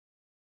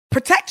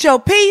Protect your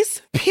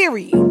peace,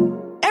 period.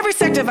 Every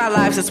sector of our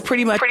lives is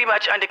pretty much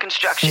under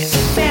construction.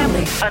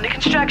 Family, under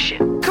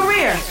construction.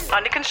 Career,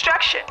 under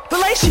construction.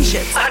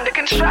 Relationships, under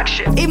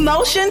construction.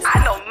 Emotions,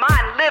 I know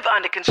mine live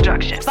under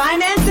construction.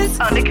 Finances,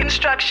 under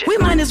construction. We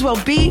might as well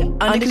be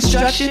under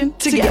construction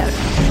together.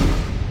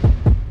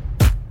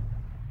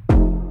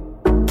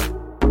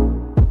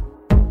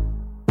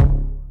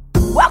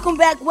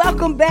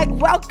 Welcome back.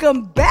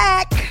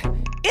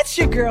 It's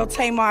your girl,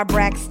 Tamar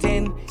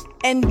Braxton,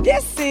 and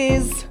this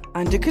is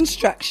Under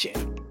Construction.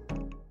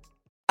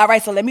 All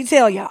right, so let me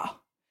tell y'all,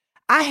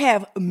 I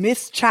have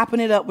missed chopping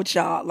it up with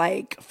y'all,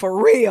 like,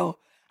 for real.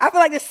 I feel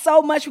like there's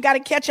so much we got to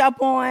catch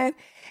up on,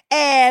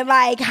 and,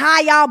 like, how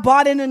y'all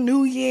bought in the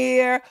new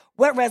year,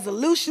 what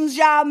resolutions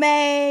y'all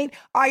made,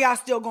 are y'all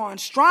still going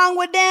strong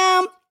with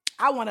them?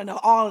 I want to know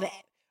all of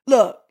that.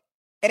 Look,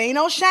 it ain't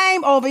no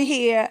shame over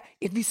here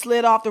if you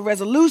slid off the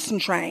resolution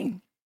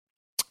train.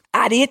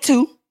 I did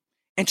too.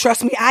 And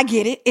trust me, I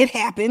get it. It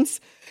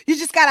happens. You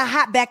just got to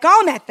hop back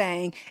on that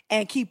thing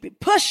and keep it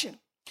pushing.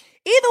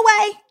 Either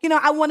way,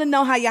 I want to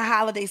know how your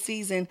holiday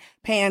season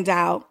panned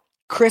out.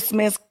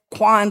 Christmas,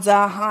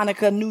 Kwanzaa,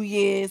 Hanukkah, New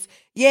Year's.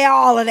 Yeah,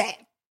 all of that.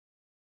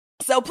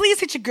 So please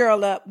hit your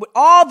girl up with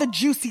all the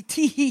juicy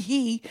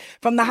tee-hee-hee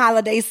from the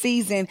holiday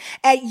season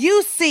at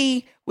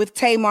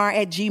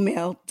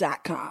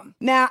ucwithtamar@gmail.com.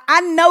 Now,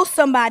 I know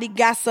somebody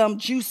got some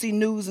juicy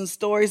news and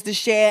stories to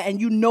share,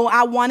 and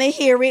I want to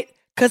hear it,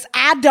 because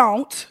I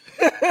don't.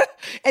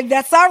 And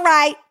that's all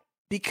right,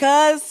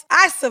 because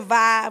I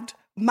survived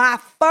my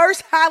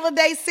first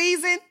holiday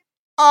season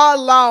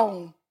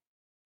alone.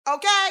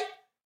 Okay?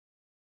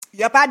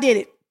 Yep, I did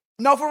it.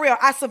 No, for real.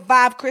 I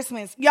survived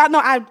Christmas. Y'all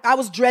know I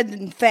was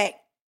dreading the fact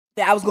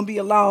that I was going to be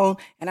alone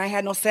and I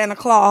had no Santa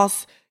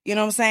Claus. You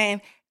know what I'm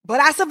saying? But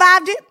I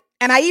survived it,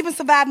 and I even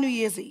survived New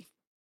Year's Eve.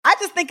 I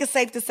just think it's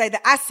safe to say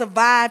that I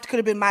survived could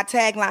have been my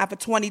tagline for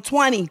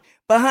 2020.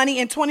 But honey,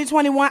 in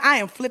 2021, I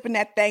am flipping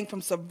that thing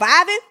from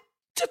surviving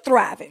to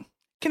thriving.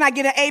 Can I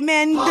get an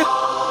amen?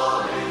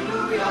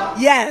 Hallelujah.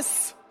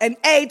 Yes, an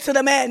A to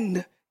the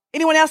men.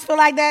 Anyone else feel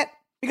like that?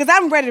 Because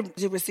I'm ready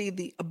to receive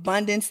the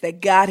abundance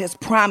that God has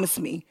promised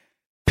me.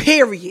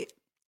 Period.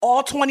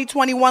 All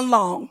 2021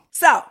 long.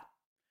 So,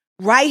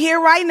 right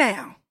here, right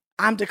now,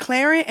 I'm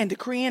declaring and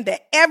decreeing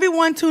that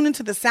everyone tuning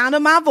to the sound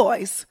of my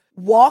voice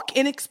walk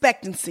in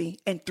expectancy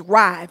and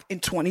thrive in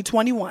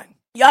 2021.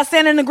 Y'all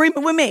stand in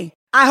agreement with me?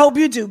 I hope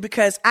you do,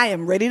 because I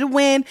am ready to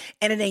win,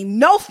 and it ain't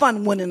no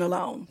fun winning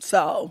alone.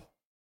 So,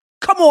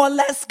 come on,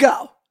 let's go.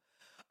 All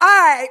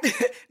right,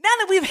 now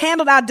that we've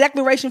handled our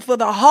declaration for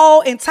the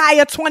whole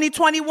entire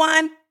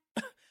 2021,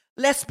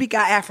 let's speak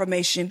our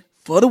affirmation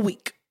for the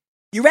week.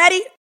 You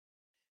ready?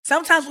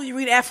 Sometimes when you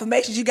read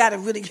affirmations, you got to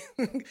really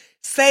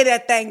say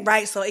that thing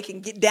right so it can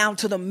get down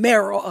to the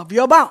marrow of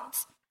your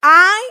bones.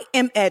 I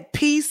am at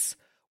peace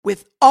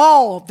with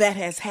all that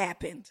has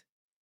happened,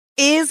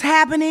 is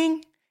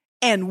happening,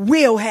 and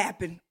will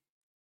happen.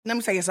 Let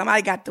me tell you,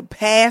 somebody got to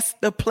pass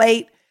the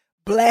plate,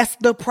 bless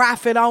the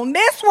prophet on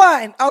this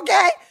one,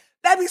 okay?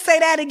 Let me say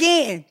that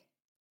again.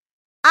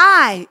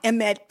 I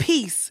am at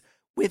peace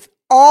with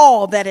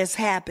all that has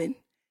happened,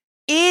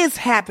 is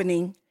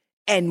happening,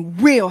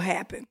 and will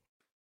happen.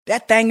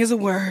 That thing is a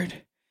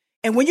word.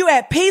 And when you're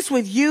at peace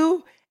with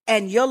you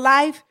and your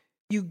life,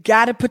 you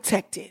got to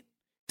protect it.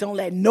 Don't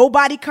let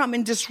nobody come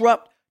and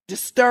disrupt,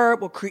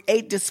 disturb, or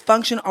create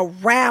dysfunction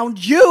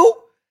around you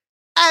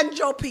and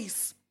your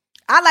peace.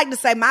 I like to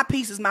say my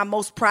peace is my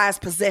most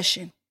prized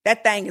possession.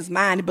 That thing is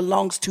mine. It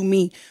belongs to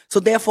me. So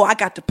therefore, I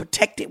got to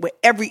protect it with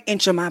every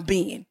inch of my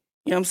being.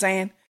 You know what I'm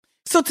saying?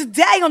 So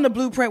today on The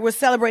Blueprint, we're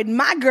celebrating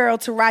my girl,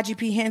 Taraji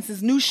P.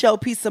 Henson's new show,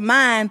 Peace of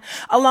Mind,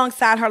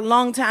 alongside her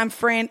longtime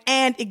friend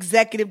and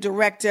executive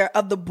director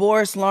of the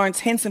Boris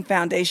Lawrence Henson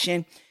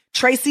Foundation,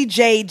 Tracy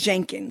J.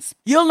 Jenkins.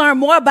 You'll learn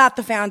more about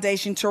the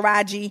foundation,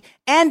 Taraji,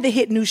 and the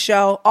hit new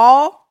show,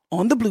 all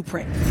on The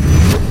Blueprint.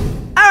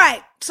 All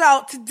right,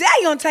 so today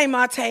on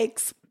Tamar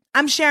Takes,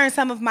 I'm sharing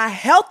some of my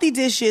healthy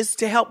dishes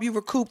to help you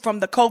recoup from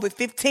the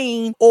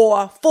COVID-15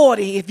 or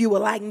 40 if you were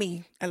like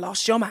me and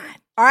lost your mind.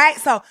 All right,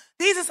 so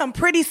these are some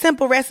pretty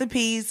simple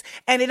recipes,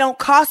 and they don't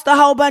cost a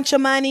whole bunch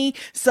of money.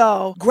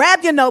 So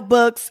grab your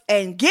notebooks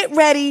and get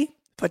ready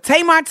for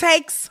Tamar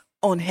Takes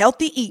on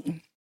healthy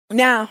eating.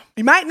 Now,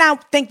 you might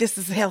not think this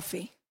is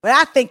healthy, but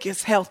I think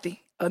it's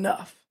healthy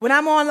enough. When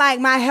I'm on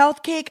like my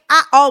health kick,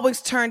 I always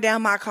turn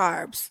down my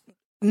carbs.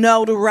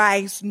 No to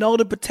rice, no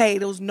to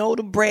potatoes, no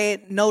to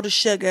bread, no to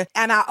sugar.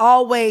 And I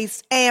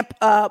always amp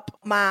up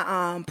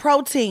my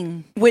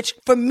protein, which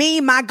for me,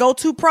 my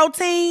go-to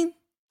protein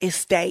is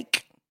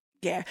steak.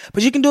 Yeah,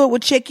 but you can do it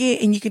with chicken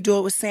and you can do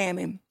it with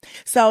salmon.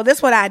 So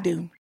that's what I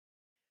do.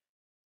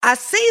 I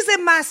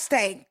season my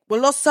steak with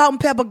a little salt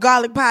and pepper,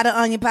 garlic powder,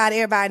 onion powder.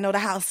 Everybody know the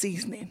house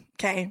seasoning,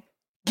 okay?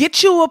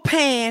 Get you a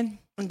pan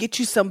and get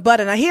you some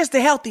butter. Now, here's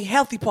the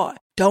healthy part.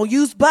 Don't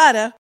use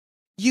butter.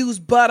 Use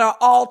butter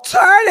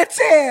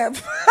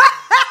alternative.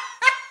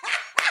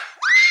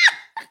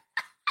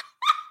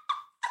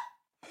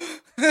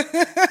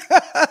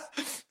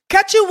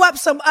 Cut you up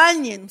some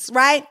onions,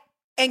 right?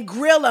 and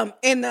grill them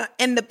in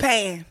the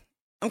pan.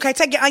 Okay,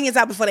 take your onions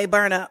out before they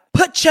burn up.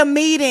 Put your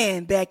meat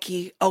in,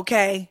 Becky,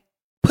 okay?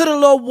 Put a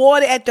little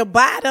water at the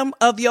bottom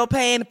of your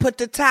pan. Put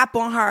the top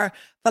on her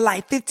for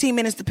like 15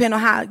 minutes, depending on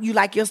how you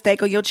like your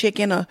steak or your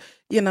chicken or,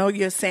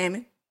 your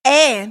salmon.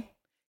 And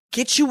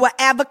get you an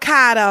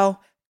avocado,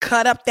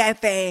 cut up that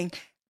thing,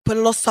 put a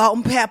little salt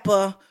and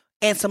pepper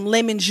and some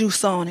lemon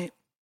juice on it.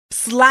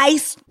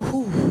 Slice,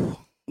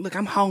 look,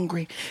 I'm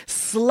hungry.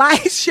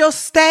 Slice your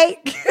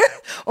steak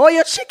or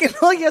your chicken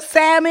or your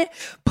salmon.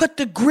 Put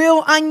the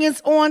grilled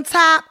onions on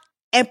top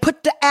and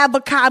put the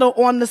avocado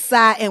on the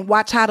side and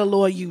watch how the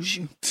Lord use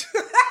you.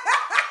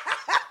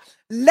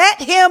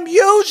 Let him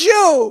use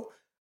you.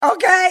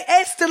 Okay,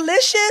 it's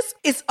delicious.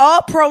 It's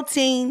all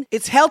protein.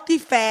 It's healthy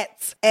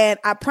fats. And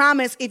I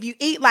promise if you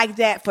eat like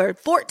that for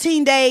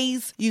 14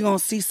 days, you're going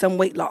to see some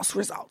weight loss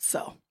results.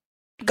 So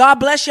God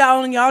bless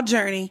y'all on y'all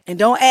journey. And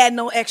don't add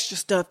no extra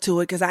stuff to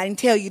it because I didn't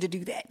tell you to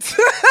do that.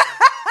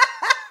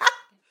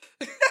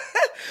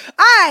 All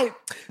right,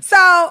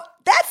 so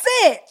that's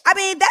it. I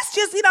mean, that's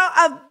just,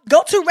 a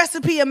go-to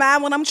recipe of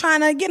mine when I'm trying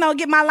to,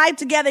 get my life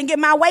together and get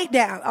my weight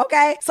down,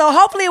 okay? So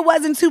hopefully it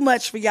wasn't too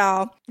much for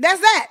y'all.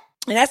 That's that.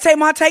 And that's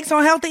my takes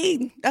on healthy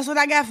eating. That's what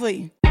I got for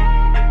you. All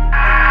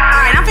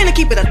right, I'm finna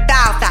keep it a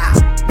thou.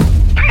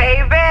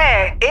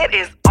 Baby, it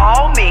is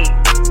all me.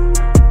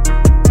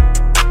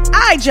 All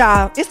right,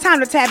 y'all. It's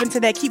time to tap into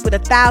that keep it a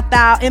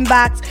thou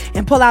inbox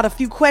and pull out a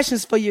few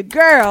questions for your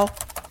girl.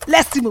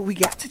 Let's see what we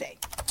got today.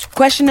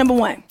 Question number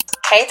 1.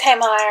 Hey,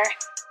 Tamar.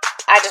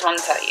 I just want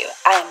to tell you,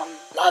 I am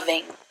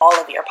loving all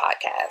of your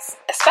podcasts,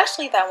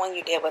 especially that one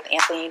you did with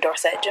Anthony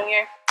Dorsett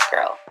Jr.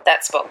 Girl,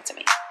 that spoke to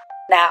me.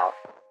 Now,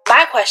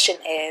 my question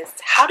is,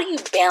 how do you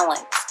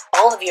balance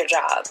all of your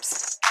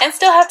jobs and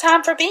still have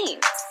time for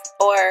beans?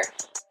 Or,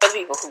 for the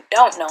people who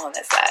don't know him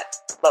as that,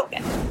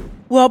 Logan.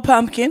 Well,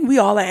 Pumpkin, we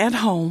all are at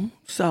home,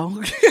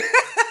 so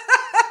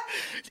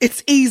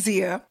it's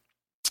easier.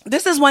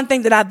 This is one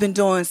thing that I've been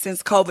doing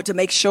since COVID to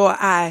make sure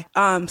I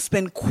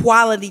spend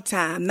quality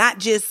time, not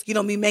just,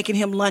 me making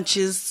him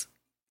lunches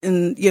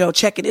and,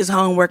 checking his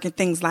homework and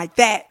things like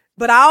that.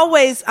 But I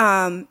always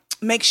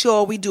make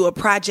sure we do a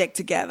project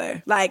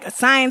together, like a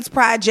science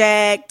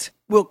project.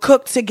 We'll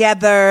cook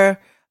together.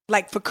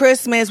 Like for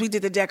Christmas, we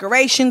did the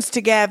decorations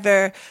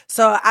together.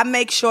 So I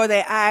make sure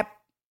that I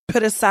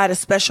put aside a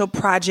special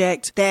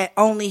project that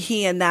only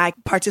he and I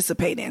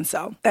participate in.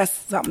 So that's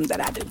something that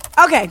I do.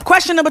 Okay,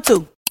 question number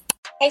 2.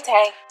 Hey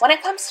Tay, when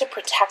it comes to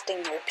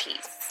protecting your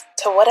peace,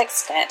 to what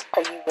extent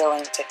are you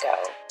willing to go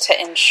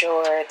to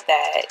ensure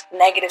that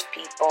negative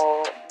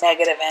people,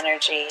 negative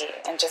energy,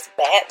 and just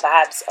bad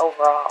vibes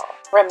overall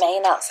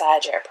remain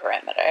outside your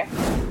perimeter?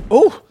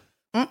 Oh,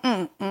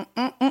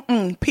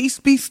 peace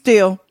be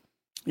still.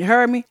 You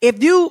heard me?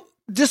 If you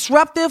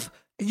disruptive,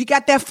 you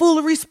got that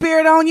foolery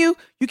spirit on you,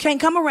 you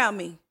can't come around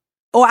me.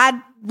 Or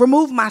I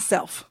remove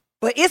myself.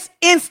 But it's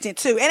instant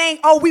too. It ain't,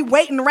 we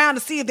waiting around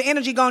to see if the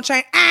energy gonna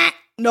change.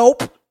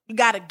 Nope. You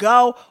gotta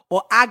go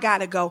or I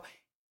gotta go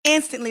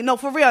instantly. No,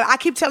 for real. I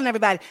keep telling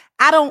everybody,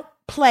 I don't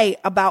play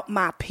about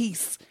my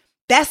peace.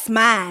 That's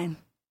mine.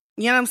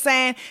 You know what I'm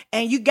saying?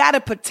 And you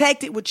gotta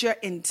protect it with your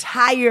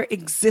entire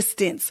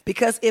existence.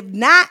 Because if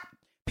not,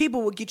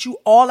 people will get you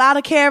all out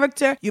of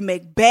character. You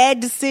make bad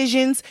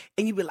decisions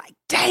and you be like,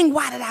 dang,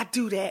 why did I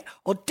do that?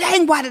 Or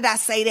dang, why did I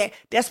say that?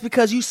 That's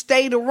because you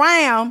stayed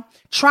around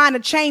trying to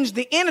change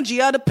the energy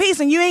of the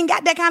peace and you ain't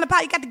got that kind of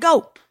power. You got to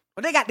go.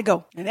 Or they got to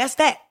go. And that's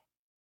that.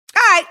 All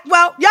right,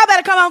 well, y'all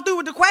better come on through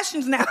with the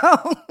questions now.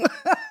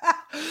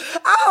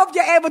 I hope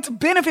you're able to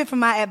benefit from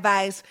my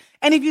advice.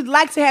 And if you'd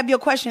like to have your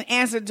question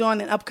answered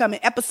during an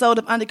upcoming episode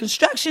of Under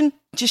Construction,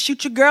 just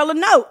shoot your girl a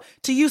note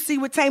to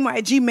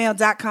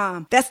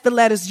ucwithtamar@gmail.com. That's the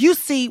letters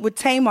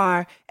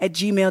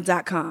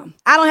ucwithtamar@gmail.com.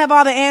 I don't have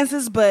all the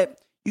answers, but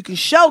you can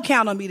sure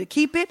count on me to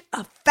keep it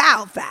a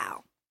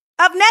foul.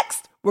 Up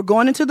next, we're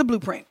going into the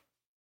blueprint.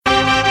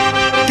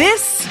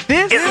 This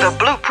is the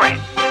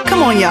blueprint.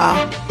 Come on,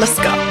 y'all. Let's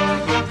go.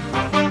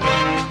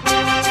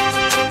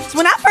 So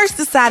when I first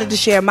decided to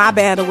share my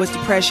battle with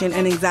depression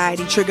and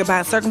anxiety triggered by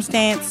a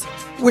circumstance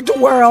with the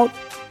world,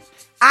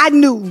 I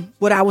knew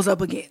what I was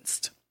up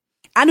against.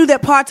 I knew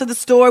that parts of the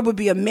story would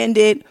be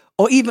amended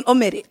or even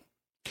omitted,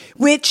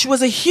 which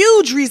was a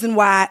huge reason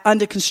why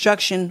Under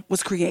Construction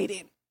was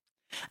created.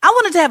 I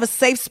wanted to have a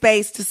safe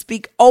space to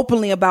speak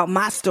openly about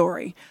my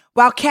story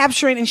while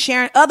capturing and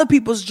sharing other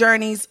people's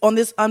journeys on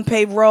this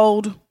unpaved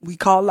road we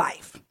call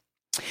life.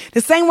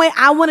 The same way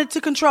I wanted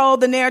to control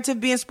the narrative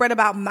being spread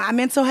about my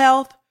mental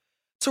health,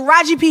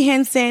 Taraji P.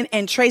 Henson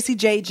and Tracy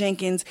J.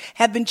 Jenkins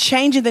have been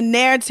changing the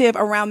narrative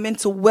around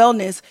mental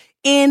wellness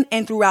in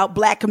and throughout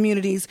Black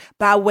communities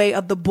by way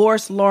of the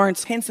Boris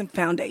Lawrence Henson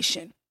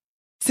Foundation.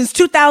 Since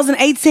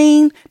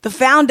 2018, the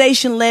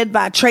foundation led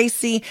by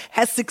Tracy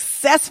has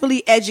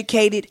successfully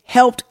educated,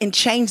 helped, and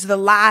changed the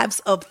lives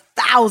of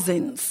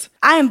thousands.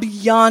 I am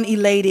beyond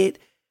elated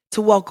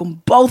to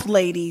welcome both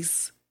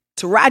ladies,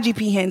 Taraji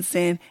P.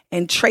 Henson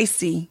and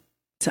Tracy,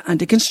 to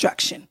Under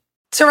Construction.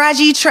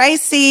 Taraji,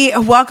 Tracy,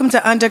 welcome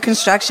to Under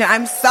Construction.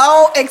 I'm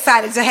so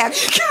excited to have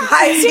you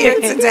guys here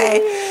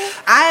today.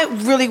 I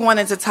really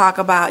wanted to talk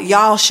about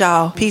y'all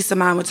show, Peace of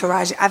Mind with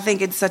Taraji. I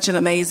think it's such an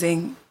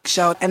amazing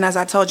show. And as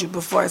I told you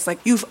before, it's like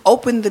you've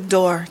opened the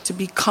door to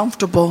be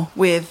comfortable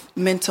with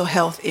mental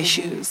health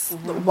issues.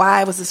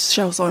 Why was this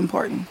show so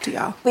important to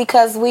y'all?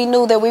 Because we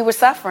knew that we were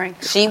suffering.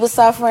 She was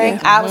suffering,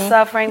 I was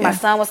suffering, my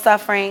son was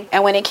suffering.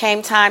 And when it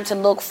came time to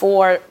look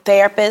for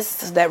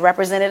therapists that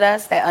represented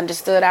us, that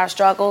understood our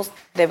struggles,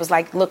 they was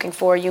like looking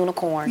for a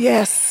unicorn.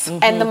 Yes.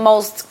 And the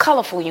most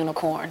colorful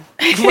unicorn.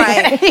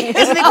 Right.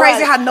 Isn't it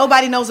crazy how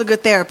nobody knows a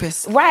good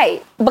therapist?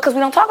 Right. Because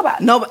we don't talk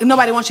about it.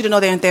 Nobody wants you to know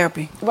they're in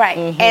therapy. Right.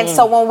 And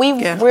so when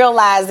we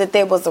realized that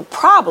there was a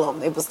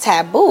problem, it was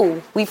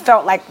taboo, we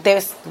felt like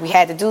we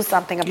had to do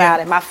something about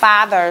it. My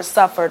father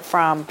suffered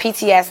from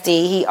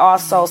PTSD. He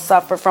also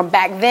suffered from,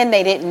 back then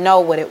they didn't know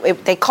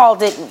what they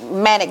called it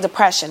manic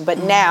depression, but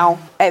now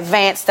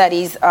advanced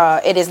studies,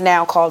 it is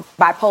now called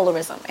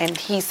bipolarism, and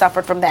he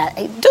suffered from that,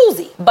 a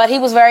doozy. But he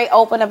was very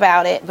open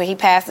about it, but he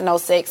passed in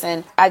 2006,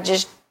 and I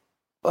just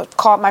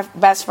called my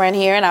best friend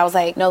here, and I was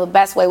like, the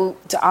best way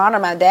to honor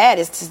my dad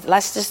is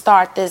let's just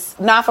start this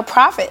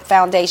not-for-profit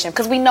foundation,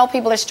 because we know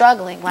people are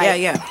struggling.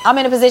 Like, I'm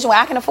in a position where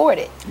I can afford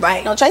it.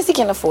 Right. Tracy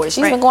can afford it.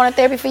 She's been going to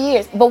therapy for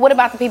years. But what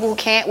about the people who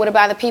can't? What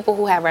about the people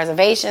who have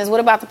reservations? What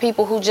about the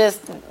people who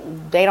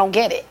they don't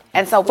get it?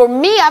 And so for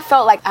me, I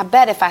felt like, I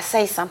bet if I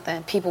say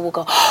something, people will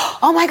go,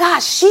 oh my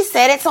gosh, she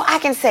said it, so I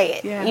can say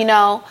it,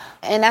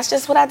 And that's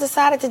just what I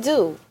decided to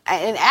do.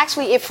 And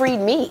actually, it freed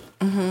me.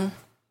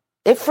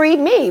 It freed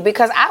me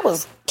because I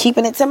was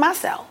keeping it to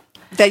myself.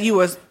 That you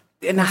was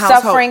in the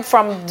household. Suffering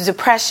from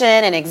depression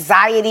and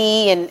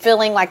anxiety and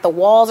feeling like the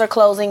walls are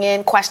closing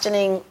in,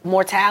 questioning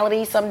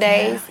mortality some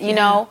days, you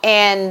know.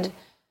 And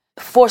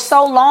for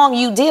so long,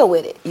 you deal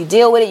with it.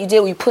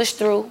 You push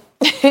through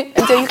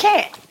until you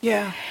can't.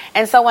 Yeah.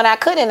 And so when I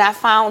couldn't, I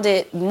found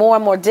it more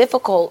and more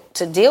difficult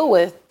to deal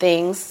with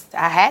things.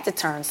 I had to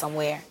turn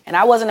somewhere. And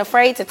I wasn't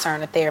afraid to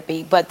turn to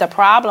therapy. But the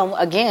problem,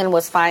 again,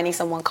 was finding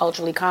someone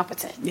culturally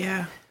competent.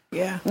 Yeah.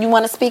 Yeah. You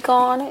want to speak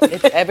on it?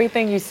 It's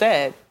everything you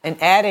said. And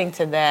adding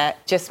to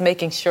that, just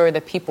making sure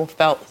that people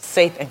felt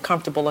safe and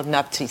comfortable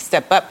enough to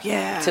step up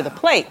to the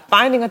plate.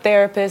 Finding a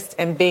therapist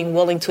and being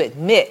willing to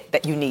admit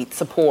that you need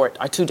support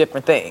are two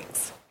different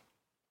things.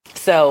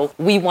 So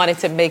we wanted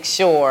to make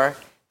sure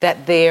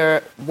that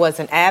there was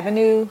an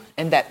avenue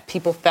and that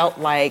people felt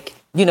like,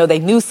 they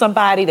knew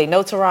somebody, they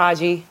know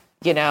Taraji.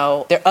 There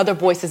are other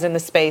voices in the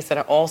space that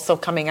are also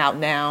coming out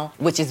now,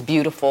 which is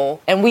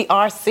beautiful. And we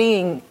are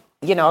seeing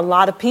a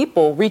lot of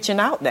people reaching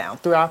out now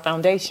through our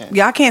foundation.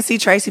 Y'all can't see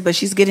Tracy, but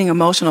she's getting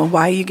emotional.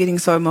 Why are you getting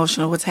so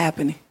emotional? What's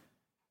happening?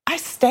 I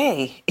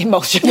stay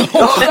emotional.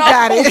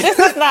 Got it. This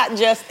is not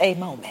just a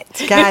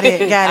moment. Got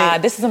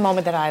it. This is a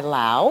moment that I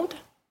allowed.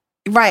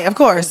 Right, of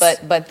course.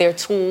 But they're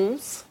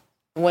tools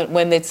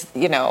when it's,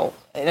 in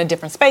a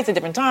different space, a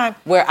different time,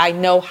 where I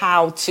know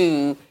how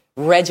to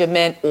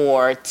regiment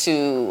or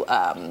to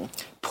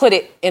put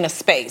it in a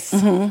space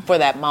for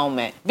that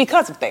moment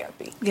because of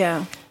therapy.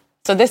 Yeah.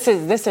 So this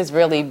has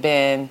really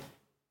been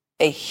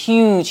a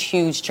huge,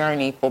 huge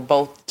journey for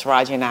both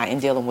Taraji and I in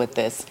dealing with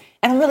this.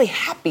 And I'm really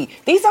happy.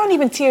 These aren't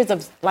even tears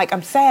of, like,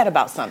 I'm sad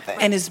about something.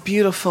 And it's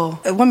beautiful.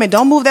 Women,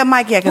 don't move that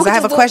mic yet, because I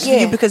have a question for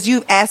you, because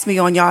you asked me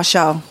on y'all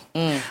show,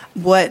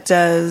 what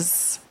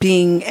does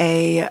being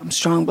a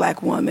strong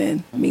Black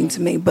woman mean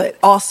to me? But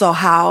also,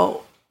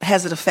 how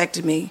has it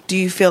affected me? Do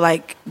you feel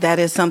like that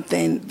is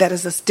something, that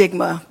is a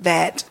stigma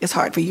that is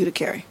hard for you to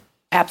carry?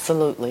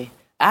 Absolutely.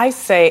 I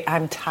say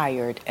I'm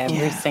tired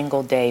every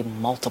single day,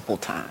 multiple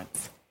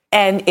times.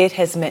 And it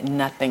has meant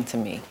nothing to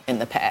me in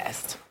the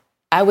past.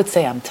 I would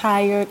say I'm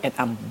tired and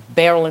I'm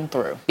barreling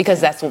through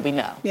because that's what we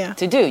know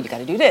to do. You got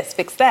to do this,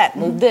 fix that,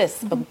 move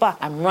this. But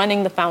I'm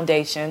running the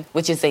foundation,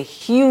 which is a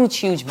huge,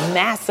 huge,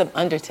 massive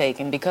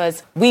undertaking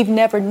because we've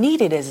never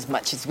needed as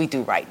much as we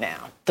do right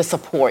now. The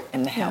support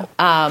and the help.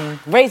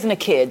 Raising a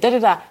kid,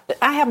 I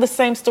have the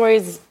same story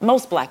as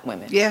most Black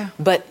women. Yeah.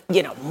 But,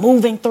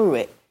 moving through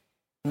it.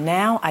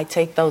 Now I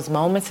take those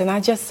moments and I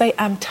just say,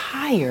 I'm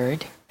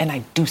tired, and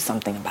I do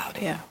something about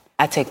it. Yeah.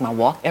 I take my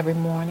walk every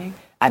morning.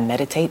 I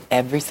meditate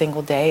every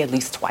single day, at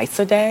least twice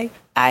a day.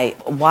 I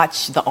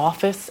watch The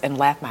Office and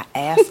laugh my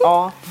ass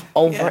off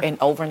over and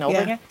over and over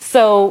again.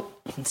 So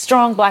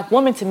strong Black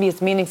woman to me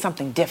is meaning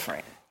something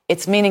different.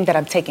 It's meaning that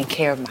I'm taking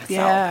care of myself.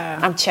 Yeah.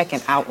 I'm checking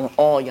out on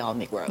all y'all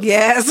Negroes.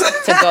 Yes.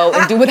 To go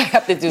and do what I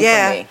have to do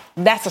for me.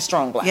 That's a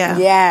strong Black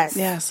woman.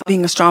 Yes.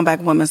 Being a strong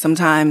Black woman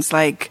sometimes,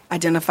 like,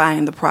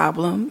 identifying the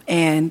problem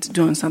and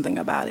doing something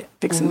about it,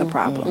 fixing the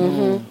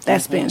problem.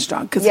 That's being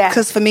strong.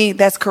 Because for me,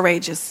 that's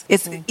courageous.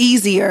 It's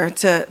easier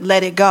to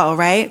let it go,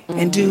 right?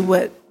 And do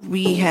what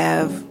we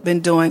have been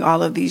doing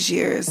all of these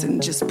years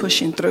and just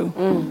pushing through.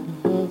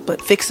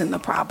 But fixing the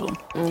problem.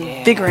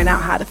 Figuring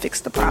out how to fix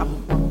the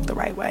problem the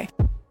right way.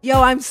 Yo,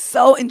 I'm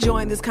so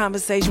enjoying this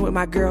conversation with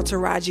my girl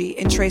Taraji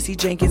and Tracy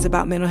Jenkins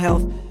about mental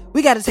health.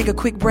 We got to take a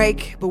quick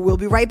break, but we'll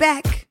be right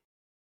back.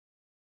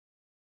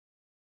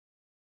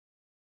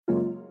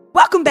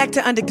 Welcome back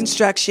to Under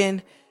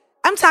Construction.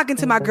 I'm talking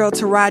to my girl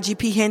Taraji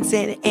P.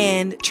 Henson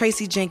and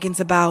Tracy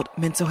Jenkins about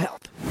mental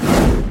health.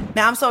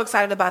 Now, I'm so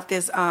excited about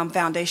this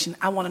foundation.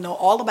 I want to know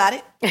all about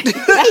it.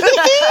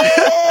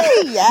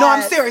 Yes. No,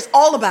 I'm serious.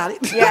 All about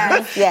it.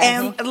 Yes.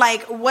 And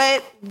like,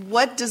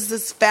 what does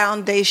this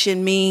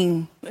foundation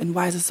mean, and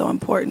why is it so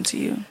important to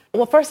you?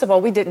 Well, first of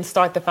all, we didn't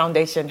start the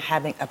foundation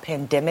having a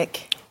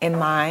pandemic in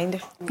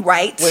mind.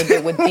 Right. Where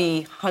there would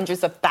be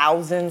hundreds of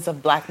thousands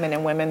of Black men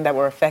and women that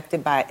were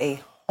affected by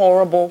a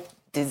horrible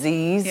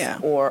disease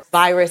or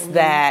virus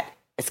that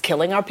is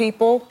killing our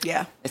people.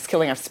 Yeah. It's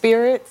killing our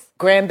spirits.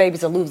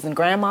 Grandbabies are losing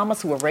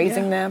grandmamas who are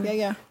raising them.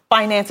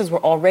 Finances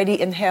were already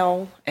in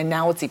hell, and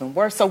now it's even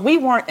worse. So we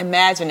weren't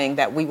imagining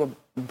that we were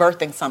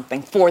birthing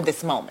something for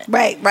this moment.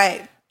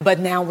 Right. But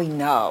now we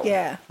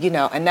know. You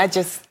know, and that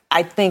just,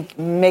 I think,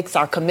 makes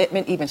our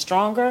commitment even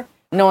stronger,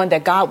 knowing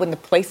that God wouldn't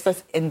have placed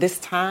us in this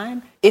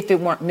time if it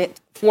weren't meant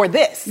for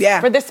this,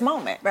 for this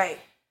moment. Right.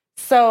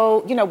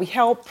 So, you know, we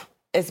help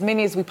as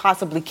many as we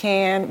possibly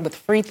can with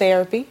free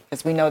therapy,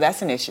 because we know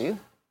that's an issue.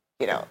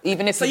 You know,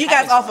 even if so you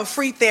guys offer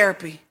free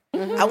therapy.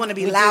 I want to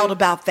be loud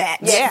about that.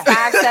 Yeah,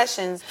 5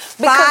 sessions.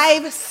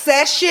 5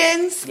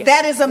 sessions? Yeah.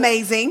 That is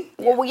amazing.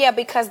 Well, yeah,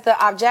 because the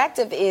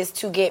objective is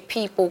to get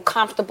people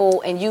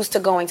comfortable and used to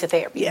going to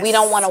therapy. Yes. We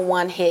don't want a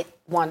one-hit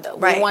wonder.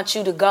 We want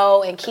you to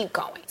go and keep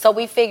going. So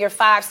we figure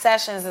 5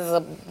 sessions is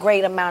a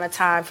great amount of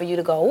time for you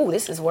to go, oh,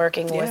 this is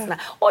working or it's not.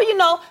 Or, you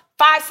know,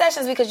 5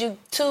 sessions because you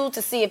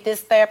to see if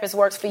this therapist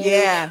works for you.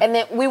 Yeah. And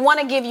then we want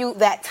to give you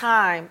that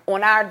time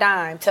on our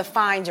dime to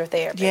find your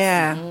therapist.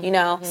 Yeah. You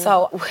know? Mm-hmm.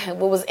 So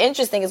what was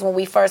interesting is when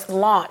we first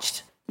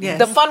launched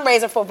the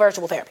fundraiser for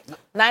virtual therapy,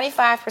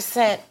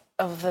 95%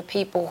 of the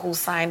people who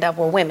signed up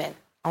were women,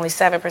 only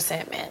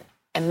 7% men.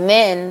 And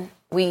then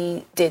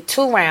we did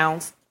 2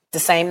 rounds, the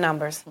same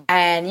numbers.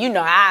 And, you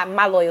know,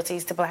 my loyalty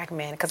is to Black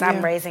men because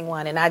I'm raising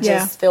one. And I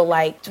just feel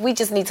like we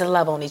just need to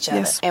love on each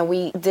other. Yes. And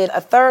we did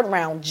a 3rd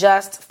round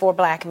just for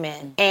Black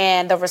men.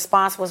 And the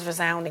response was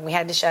resounding. We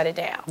had to shut it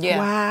down. Yeah.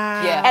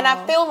 Wow. Yeah. And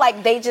I feel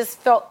like they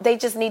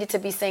just needed to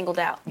be singled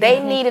out.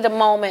 They needed a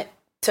moment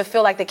to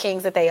feel like the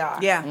kings that they are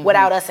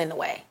without us in the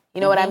way.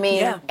 You know what I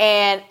mean? Yeah.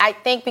 And I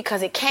think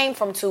because it came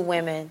from 2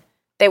 women,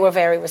 they were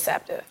very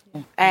receptive.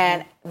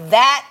 And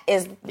that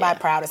is my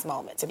proudest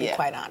moment, to be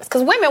quite honest.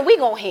 Because women, we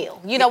gonna heal.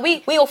 You know,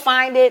 we'll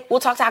find it. We'll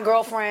talk to our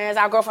girlfriends.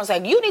 Our girlfriends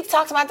say, you need to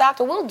talk to my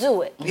doctor. We'll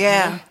do it.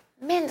 Yeah.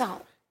 Men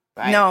don't.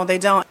 Right? No, they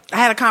don't. I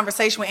had a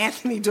conversation with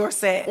Anthony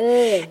Dorsett,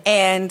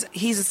 and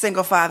he's a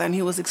single father, and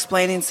he was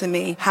explaining to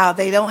me how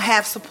they don't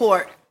have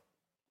support.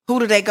 Who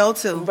do they go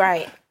to?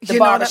 Right. The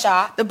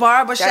barbershop. The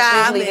barbershop.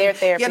 That's usually their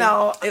therapy. You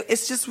know,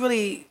 it's just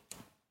really...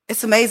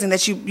 It's amazing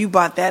that you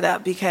brought that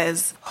up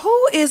because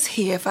who is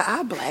here for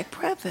our Black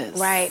brothers?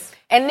 Right.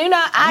 And, you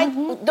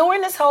know,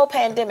 during this whole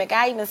pandemic,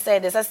 I even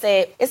said this. I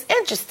said, it's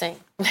interesting.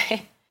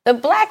 The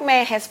Black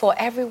man has fought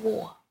every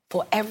war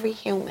for every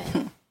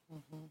human.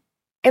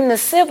 In the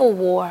Civil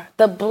War,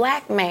 the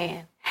Black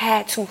man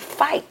had to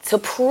fight to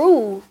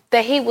prove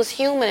that he was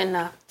human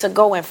enough to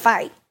go and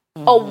fight.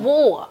 A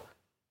war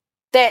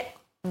that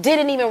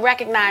didn't even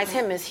recognize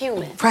him as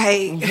human.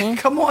 Right.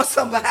 Come on,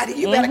 somebody.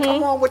 You better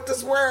come on with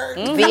this word.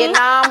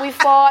 Vietnam, we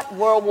fought.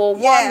 World War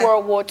I,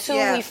 World War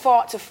II, we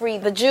fought to free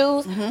the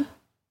Jews.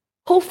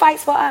 Who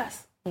fights for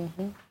us?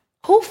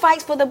 Who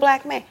fights for the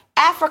Black man?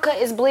 Africa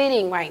is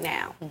bleeding right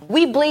now.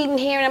 We bleeding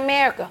here in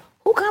America.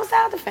 Who comes to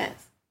our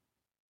defense?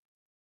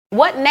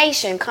 What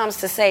nation comes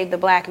to save the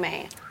Black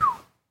man?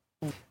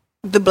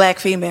 The Black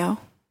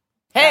female.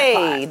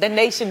 Hey, the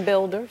nation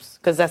builders,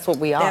 because that's what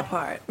we are. That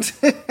part.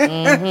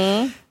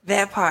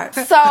 That part.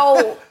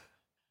 So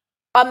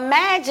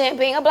imagine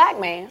being a Black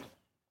man,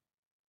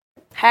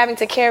 having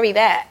to carry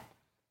that.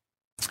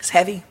 It's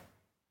heavy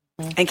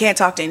and can't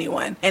talk to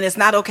anyone. And it's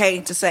not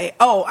okay to say,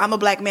 oh, I'm a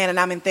Black man and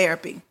I'm in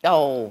therapy.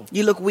 Oh.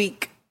 You look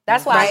weak.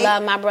 That's why I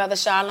love my brother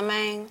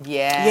Charlemagne.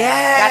 Yeah.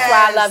 That's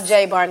why I love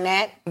Jay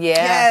Barnett. Yeah.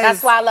 Yes.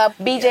 That's why I love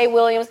B.J.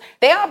 Williams.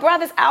 They are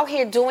brothers out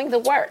here doing the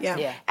work.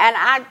 Yeah.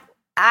 And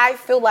I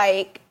feel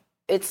like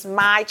it's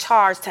my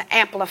charge to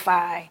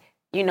amplify,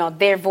 you know,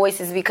 their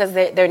voices because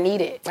they're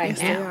needed right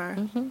now.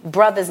 They are.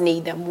 Brothers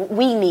need them.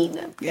 We need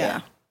them.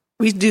 Yeah.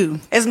 We do.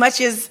 As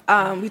much as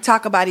we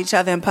talk about each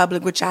other in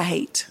public, which I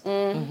hate.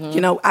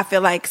 You know, I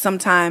feel like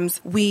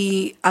sometimes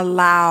we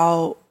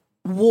allow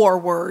war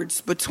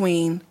words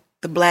between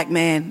the Black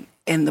man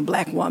and the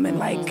Black woman.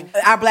 Like,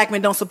 our Black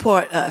men don't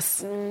support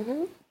us.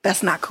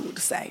 That's not cool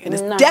to say. And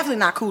it's definitely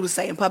not cool to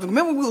say in public.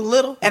 Remember when we were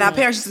little and our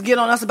parents used to get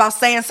on us about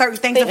saying certain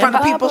things in front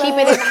of people? Keep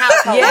it in the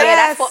household.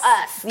 That's for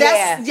us.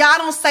 Y'all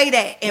don't say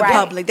that in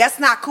public. That's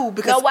not cool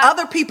because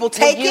other people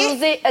take it. Use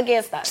it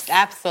against us.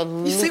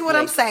 Absolutely. You see what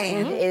I'm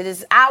saying? It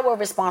is our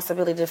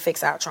responsibility to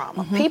fix our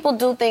trauma. People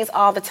do things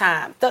all the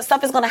time.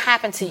 Stuff is going to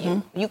happen to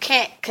you. You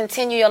can't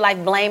continue your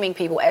life blaming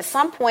people. At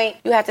some point,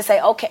 you have to say,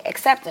 okay,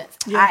 acceptance.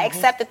 I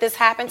accept that this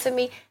happened to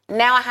me.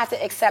 Now I have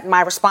to accept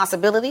my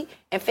responsibility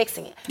in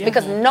fixing it.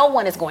 Because no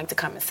one is going to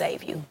come and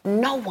save you.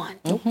 No one.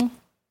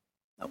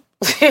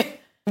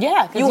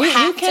 Yeah,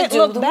 you can't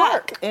look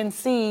back and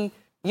see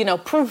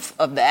proof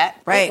of that.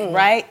 Right.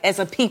 Right? As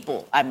a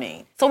people, I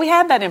mean. So we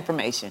have that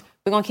information.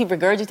 We're going to keep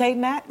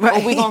regurgitating that?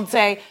 Right. Or we're going to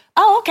say,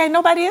 oh, okay,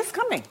 nobody is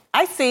coming.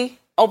 I see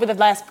over the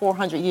last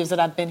 400 years that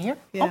I've been here.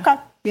 Yeah. Okay.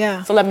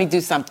 Yeah. So let me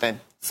do something.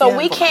 So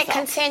we can't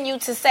continue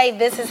to say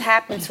this has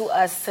happened to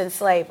us since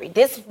slavery.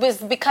 This was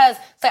because,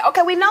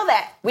 okay, we know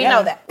that. We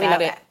know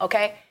that.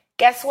 Okay?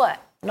 Guess what?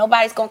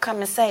 Nobody's going to come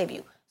and save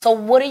you. So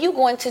what are you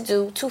going to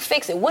do to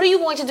fix it? What are you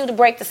going to do to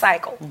break the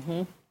cycle?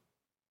 Mm-hmm.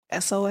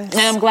 SOS. And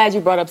I'm glad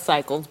you brought up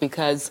cycles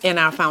because in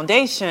our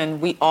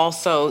foundation, we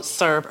also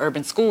serve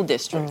urban school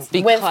districts.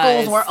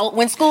 Because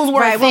when schools were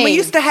right, when we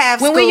used to have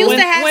schools. When we used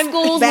to have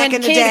schools when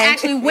kids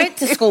actually went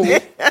to school.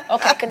 Okay,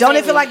 continue. Don't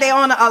it feel like they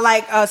on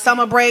a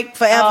summer break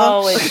forever?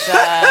 Oh, it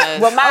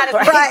does.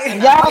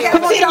 Right. Okay,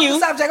 come on, jump the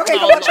subject. Okay,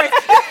 come on,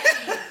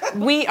 Tracy.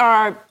 We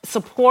are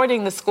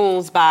supporting the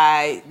schools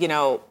by,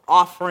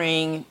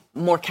 offering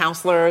more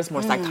counselors,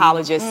 more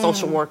psychologists,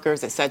 social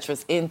workers, et cetera,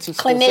 into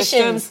school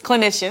systems.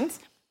 Clinicians.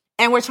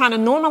 And we're trying to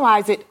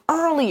normalize it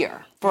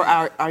earlier for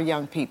our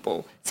young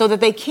people so that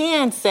they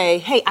can say,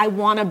 hey, I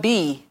want to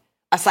be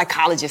a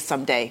psychologist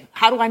someday.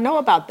 How do I know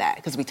about that?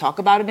 Because we talk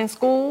about it in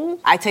school.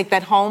 I take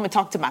that home and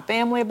talk to my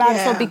family about it.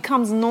 So it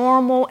becomes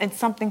normal and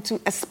something to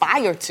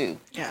aspire to.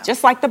 Yeah.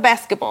 Just like the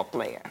basketball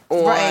player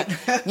or,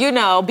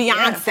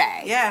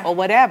 Beyonce or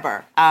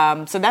whatever.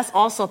 So that's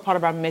also part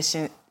of our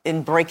mission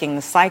in breaking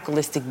the cycle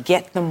is to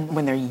get them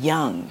when they're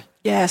young.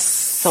 Yes.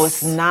 So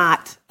it's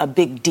not a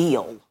big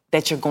deal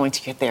that you're going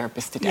to your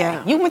therapist today.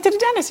 Yeah. You went to the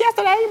dentist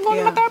yesterday, you're going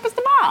to my therapist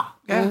tomorrow.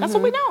 Yeah. That's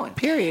what we're doing.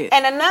 Period.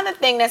 And another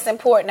thing that's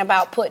important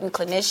about putting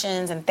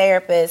clinicians and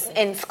therapists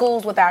in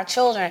schools with our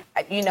children,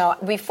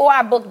 before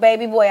I booked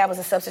Baby Boy, I was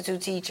a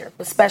substitute teacher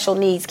with special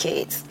needs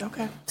kids.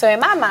 Okay. So in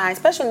my mind,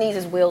 special needs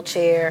is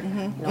wheelchair,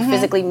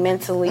 physically,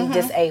 mentally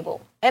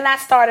disabled. And I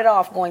started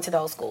off going to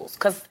those schools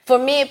because for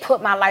me, it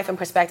put my life in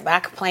perspective. I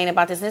complain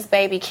about this. This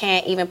baby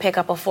can't even pick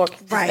up a fork.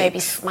 This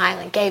baby's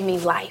smiling, gave me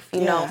life,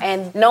 you know.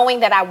 And knowing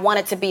that I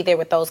wanted to be there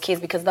with those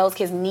kids because those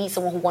kids need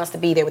someone who wants to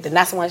be there with them.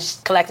 That's someone who's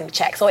collecting the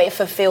check. So it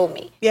fulfilled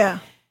me. Yeah.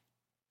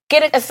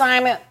 Get an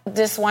assignment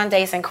this one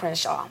day. It's in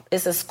Crenshaw.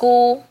 It's a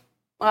school.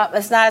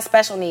 It's not a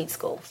special needs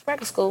school. It's a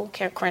regular school,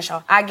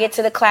 Crenshaw. I get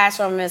to the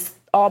classroom. It's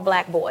all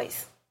black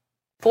boys.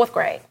 4th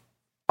grade.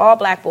 All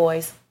black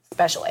boys,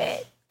 special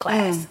ed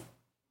class.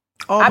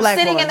 I'm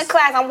sitting in the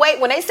class. I'm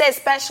waiting. When they said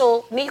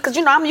special needs, because,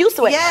 I'm used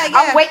to it. Yeah.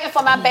 I'm waiting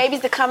for my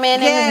babies to come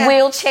in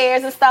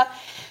wheelchairs and stuff.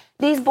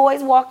 These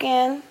boys walk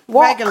in.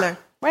 Regular.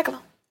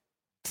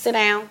 Sit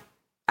down.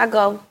 I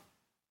go,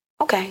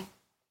 okay.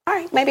 All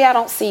right. Maybe I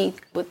don't see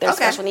what their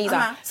special needs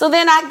are. So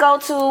then I go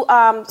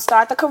to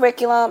start the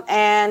curriculum,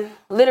 and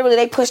literally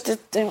they push the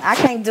thing. I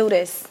can't do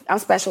this. I'm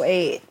special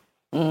ed.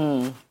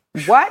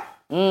 What?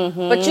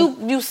 Mm-hmm. But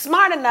you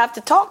smart enough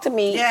to talk to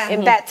me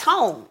in that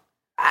tone.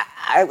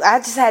 I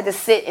just had to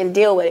sit and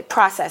deal with it,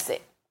 process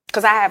it,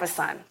 because I have a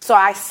son. So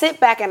I sit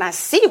back and I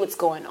see what's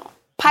going on.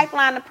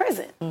 Pipeline to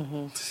prison.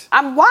 Mm-hmm.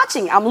 I'm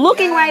watching. I'm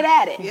looking right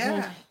at it.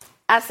 Yeah.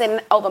 I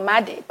said, over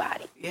my dead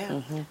body. Yeah.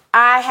 Mm-hmm.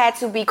 I had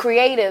to be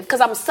creative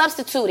because I'm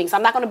substituting, so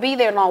I'm not going to be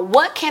there long.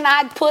 What can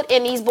I put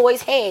in these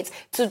boys' heads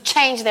to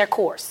change their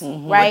course?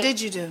 Mm-hmm. Right? What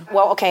did you do?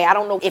 Well, okay, I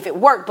don't know if it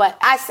worked, but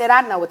I said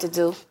I know what to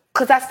do.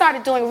 Because I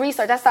started doing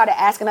research. I started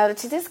asking other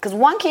teachers. Because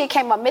one kid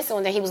came up missing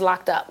one day. He was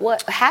locked up.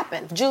 What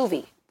happened?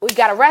 Juvie. We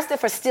got arrested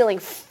for stealing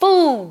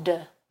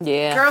food.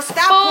 Yeah. Girl,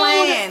 stop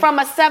playing. From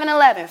a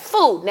 7-Eleven.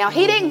 Food. Now,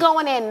 he didn't go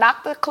in there and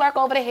knock the clerk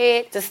over the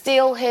head to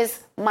steal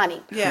his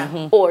money. Yeah.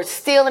 Mm-hmm. Or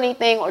steal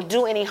anything or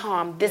do any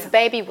harm. This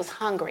baby was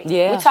hungry.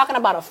 Yeah. We're talking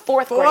about a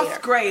 4th grader.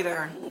 4th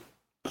grader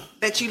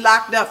that you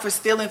locked up for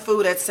stealing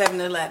food at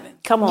 7-Eleven.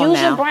 Come on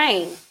Use your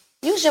brain.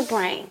 Use your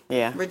brain.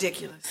 Yeah.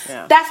 Ridiculous.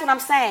 Yeah. That's what I'm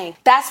saying.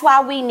 That's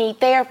why we need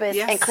therapists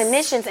and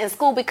clinicians in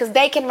school because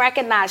they can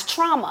recognize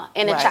trauma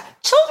in a child.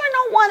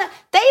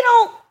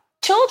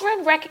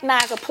 Children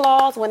recognize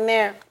applause when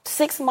they're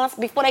 6 months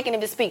before they can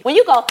even speak. When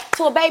you go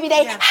to a baby,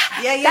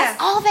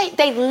 that's all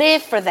they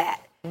live for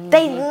that. Mm-hmm.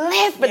 They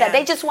live for that.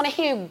 They just want to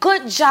hear,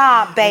 good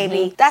job, baby.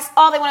 Mm-hmm. That's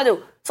all they want to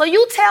do. So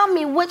you tell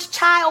me which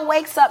child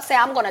wakes up saying,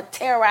 I'm going to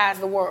terrorize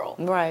the world.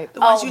 Right. The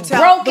ones you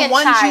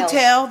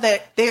tell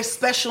that they're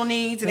special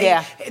needs.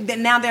 And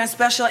then now they're in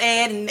special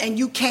ed and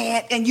you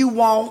can't and you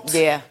won't.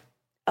 Yeah.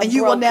 And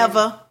you will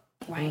never.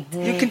 Right.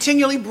 Mm-hmm. You're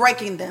continually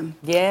breaking them.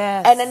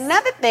 Yes. And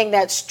another thing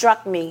that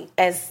struck me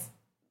as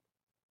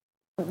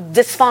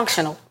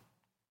dysfunctional.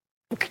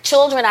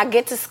 Children, I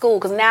get to school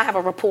because now I have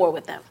a rapport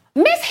with them.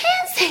 Miss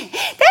Henson,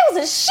 there was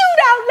a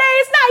shootout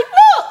last night.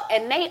 Look!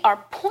 And they are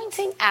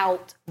pointing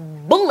out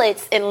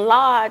bullets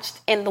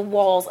enlarged in the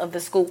walls of the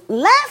school.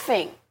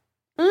 Laughing.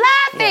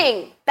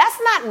 Yeah.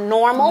 That's not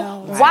normal.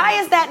 No, right. Why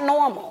is that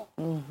normal?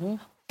 Mm-hmm.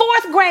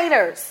 4th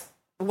graders.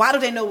 Why do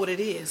they know what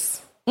it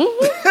is?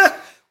 Mm-hmm.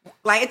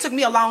 Like, it took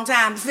me a long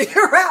time to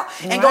figure out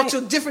and go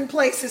to different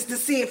places to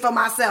see it for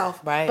myself.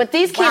 Right. But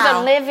these kids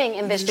are living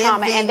in this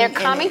trauma, and they're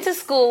coming to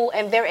school,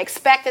 and they're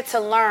expected to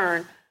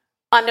learn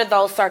under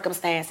those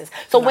circumstances.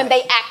 So when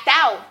they act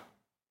out,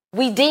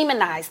 we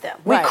demonize them.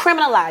 We Right.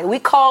 criminalize.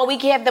 We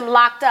give them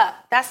locked up.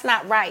 That's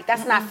not right.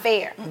 That's not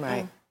fair.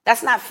 Right.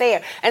 That's not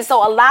fair. And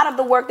so a lot of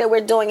the work that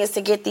we're doing is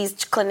to get these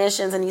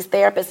clinicians and these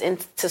therapists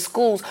into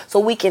schools so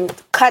we can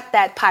cut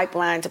that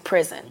pipeline to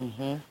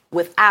prison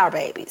with our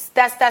babies.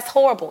 That's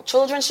horrible.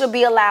 Children should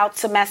be allowed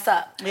to mess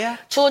up. Yeah.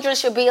 Children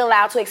should be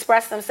allowed to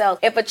express themselves.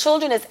 If a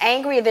children is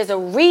angry, there's a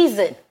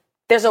reason.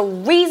 There's a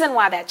reason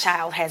why that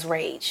child has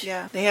rage.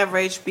 Yeah, they have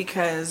rage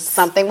because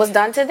Something was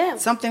done to them.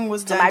 something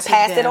was done Somebody to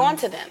passed it them. on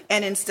to them.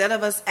 And instead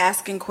of us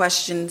asking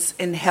questions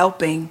and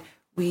helping,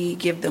 we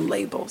give them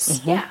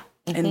labels. Yeah.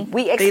 And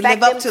We they expect live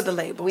them up to the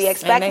labels. We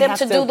expect they them have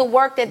to to do the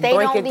work that they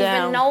break don't it even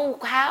down. know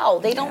how.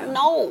 They don't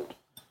know.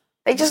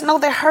 They just know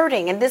they're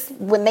hurting. And this,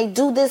 when they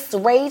do this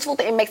rageful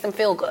thing, it makes them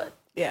feel good.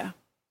 Yeah.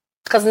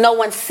 Because no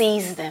one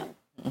sees them.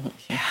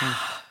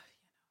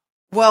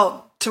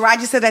 Well,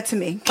 Taraji said that to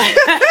me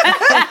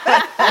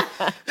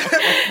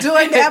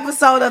during the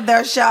episode of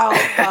their show,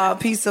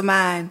 Peace of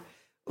Mind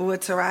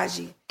with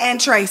Taraji and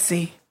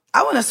Tracy.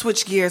 I want to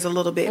switch gears a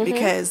little bit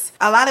because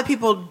a lot of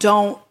people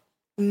don't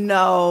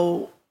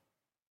know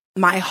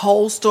my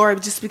whole story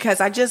just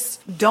because I just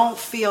don't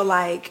feel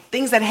like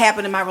things that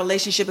happen in my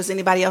relationship is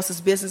anybody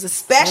else's business,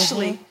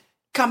 especially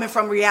coming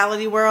from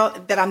reality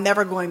world that I'm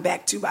never going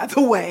back to, by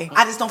the way.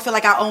 I just don't feel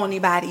like I owe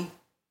anybody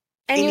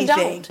And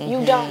anything.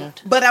 you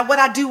don't. But what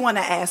I do want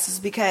to ask is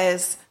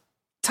because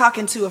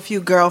talking to a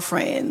few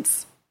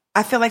girlfriends,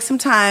 I feel like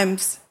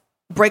sometimes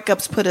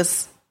breakups put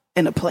us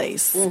in a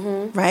place,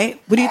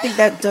 right? What do you think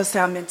that does to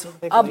our mental?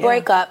 A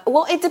breakup.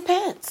 Well, it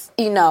depends.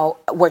 You know,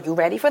 were you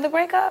ready for the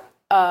breakup?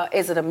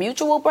 Is it a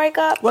mutual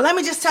breakup? Well, let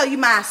me just tell you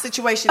my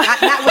situation, not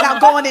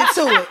without going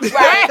into it.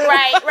 Right.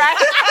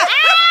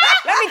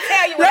 Let me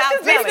tell you what I'm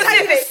Let me feeling.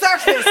 tell you the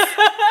surface,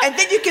 and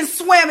then you can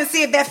swim and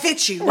see if that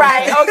fits you.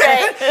 Right,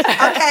 okay.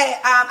 Okay,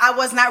 I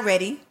was not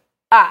ready.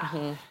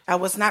 I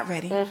was not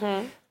ready.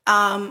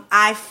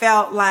 I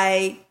felt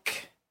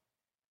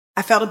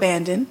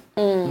abandoned.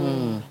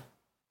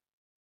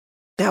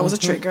 That was a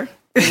trigger.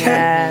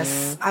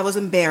 Yes. I was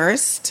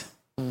embarrassed.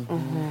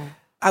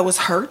 I was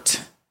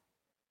hurt.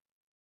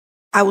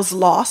 I was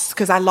lost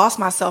because I lost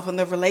myself in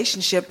the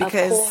relationship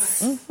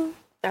because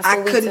That's I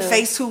what we couldn't do.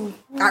 face who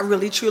I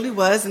really truly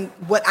was and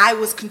what I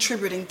was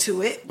contributing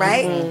to it,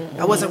 right?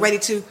 I wasn't ready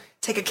to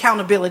take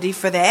accountability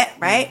for that,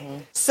 right?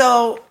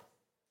 So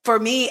for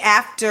me,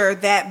 after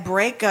that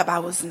breakup, I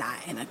was not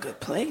in a good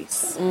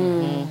place.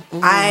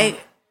 I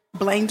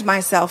blamed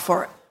myself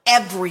for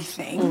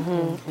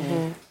everything.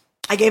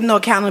 I gave no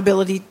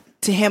accountability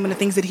to him and the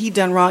things that he'd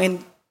done wrong.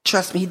 And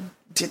trust me, he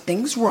did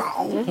things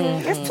wrong.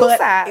 It's two But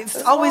sides.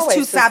 it's always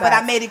two sides. But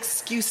I made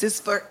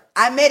excuses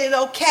I made it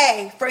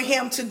okay for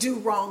him to do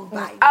wrong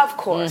by me. Of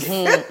course.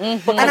 Because I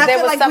there feel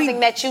was like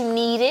something that you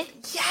needed.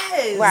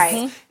 Yes.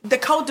 Right. The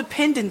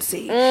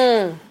codependency.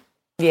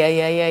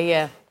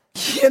 Yeah.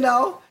 You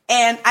know?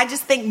 And I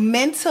just think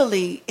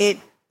mentally it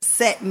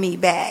set me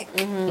back.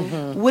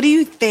 What do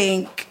you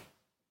think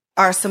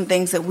are some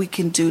things that we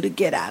can do to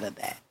get out of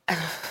that?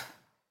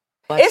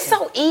 It's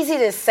so easy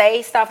to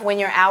say stuff when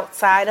you're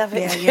outside of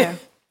it. Yeah.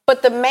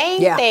 But the main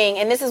thing,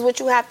 and this is what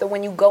you have to,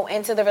 when you go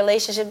into the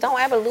relationship, don't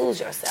ever lose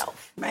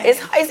yourself. Man.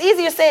 It's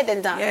easier said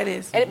than done. Yeah, it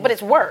is. But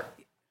it's work.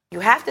 You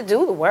have to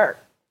do the work.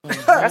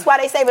 That's why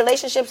they say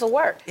relationships are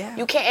work. Yeah.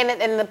 You can't,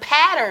 and the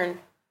pattern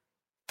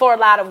for a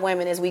lot of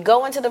women is we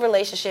go into the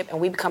relationship and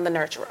we become the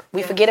nurturer.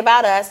 We forget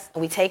about us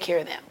and we take care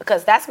of them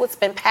because that's what's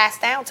been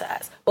passed down to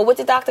us. But what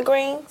did Dr.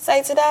 Green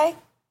say today?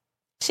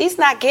 She's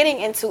not getting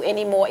into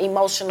any more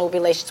emotional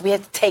relations. We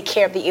have to take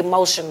care of the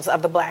emotions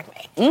of the black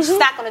man. She's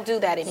not going to do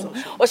that anymore.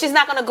 Or she's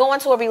not going to go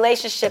into a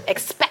relationship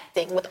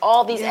expecting with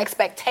all these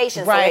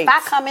expectations. So Right. if I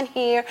come in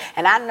here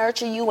and I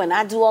nurture you and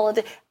I do all of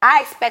this,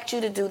 I expect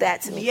you to do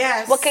that to me.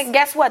 Yes. Well,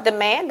 guess what? The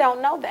man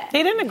don't know that.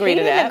 He didn't agree He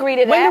to didn't that. agree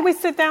to When that. did we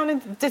sit down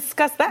and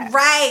discuss that?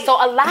 Right.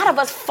 So a lot of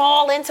us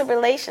fall into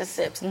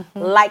relationships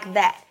like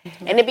that.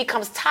 And it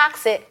becomes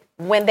toxic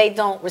when they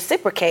don't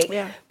reciprocate.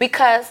 Yeah.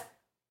 Because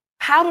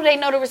how do they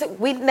know to reciprocate?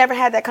 We never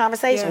had that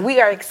conversation. Yeah. We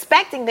are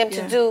expecting them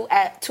to do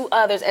to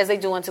others as they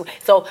do unto.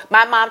 So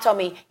my mom told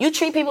me, you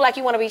treat people like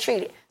you want to be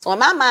treated. So in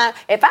my mind,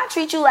 if I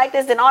treat you like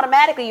this, then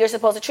automatically you're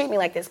supposed to treat me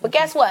like this. But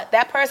guess what?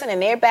 That person and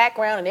their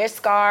background and their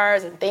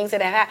scars and things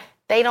that have happened,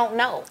 they don't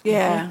know.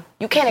 Yeah.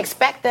 You can't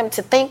expect them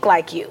to think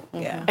like you.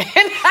 Yeah.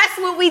 And that's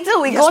what we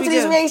do. We Yes, go we into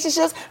these do.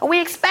 relationships and we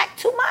expect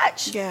too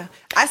much. Yeah.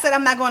 I said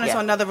I'm not going into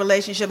Yeah. another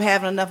relationship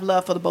having enough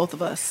love for the both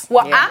of us.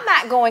 Well, I'm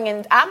not going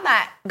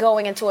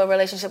into a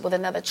relationship with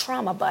another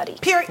trauma buddy.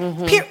 Period.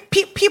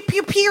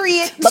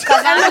 Period.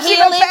 Because I'm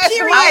healing.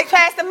 Period. I was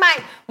past the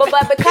mic. But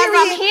because I'm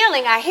Period.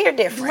 healing, I hear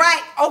different.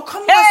 Right. Oh,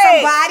 come on,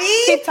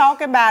 somebody. Keep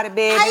talking about it,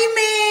 baby.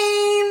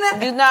 I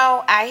mean. You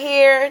know, I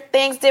hear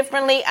things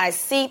differently. I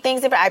see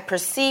things different. I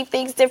perceive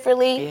things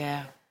differently.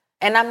 Yeah.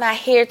 And I'm not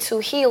here to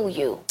heal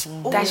you.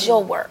 That's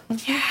your work.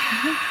 Yeah.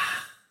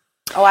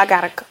 Oh, I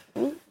gotta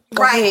go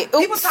Right. ahead.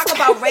 People Oops. talk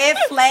about red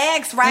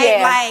flags, right?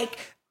 Yeah. Like,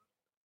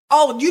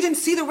 oh, you didn't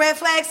see the red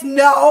flags?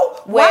 No.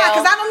 Why? Well-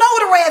 Because I don't know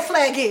what a red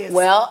flag is.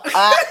 Well,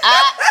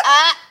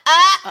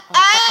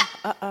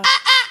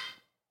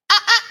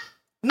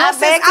 No,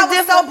 sis, I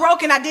was so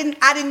broken. I didn't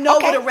know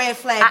what a red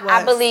flag was.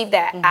 I believe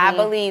that. I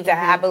believe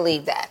that. I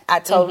believe that. I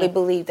totally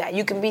believe that.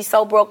 You can be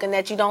so broken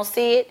that you don't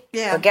see it.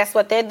 Yeah. But guess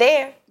what? They're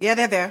there. Yeah,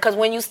 they're there. Because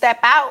when you step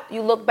out,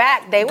 you look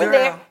back. They were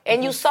there,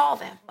 and you saw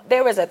them.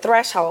 There is a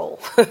threshold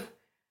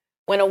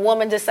when a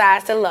woman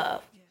decides to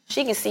love.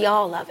 She can see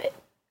all of it.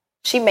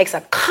 She makes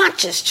a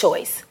conscious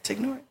choice to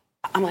ignore it.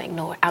 I'm gonna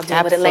ignore it. I'll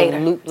deal with it later.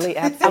 Absolutely.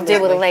 I'll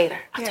deal with it later.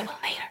 I'll deal with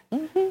it later.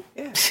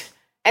 Yeah.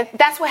 And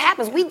that's what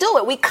happens. We do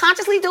it. We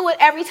consciously do it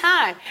every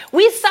time.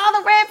 We saw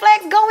the red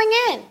flags going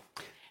in.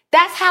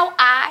 That's how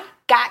I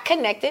got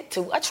connected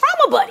to a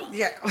trauma buddy.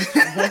 Yeah.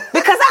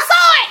 Because I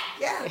saw it.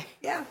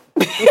 Yeah.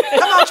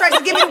 Come on,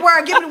 Tracy, give me the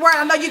word.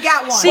 I know you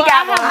got one. She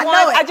got one. I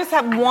know it. I just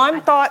have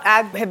one thought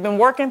I have been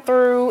working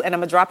through, and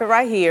I'm going to drop it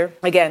right here.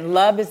 Again,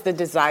 love is the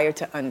desire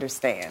to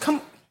understand. Come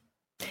on.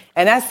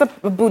 And that's the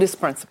Buddhist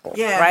principle,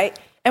 right?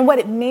 And what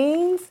it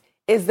means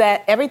is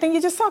that everything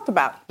you just talked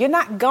about, you're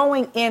not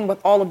going in with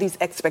all of these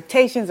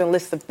expectations and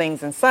lists of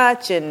things and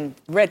such and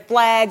red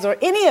flags or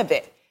any of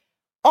it.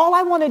 All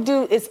I want to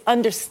do is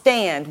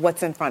understand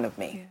what's in front of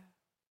me. Yeah.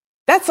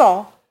 That's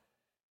all.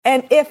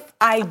 And if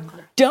I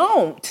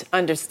don't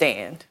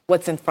understand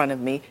what's in front of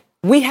me,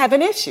 we have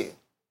an issue.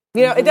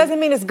 You know, it doesn't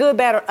mean it's good,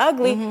 bad, or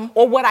ugly.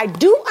 Or what I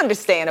do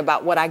understand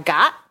about what I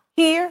got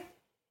here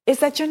is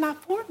that you're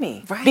not for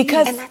me. Right.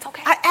 Because and that's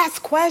okay. I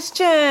ask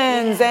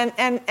questions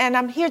and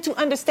I'm here to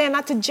understand,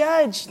 not to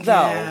judge, though.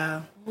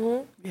 Yeah.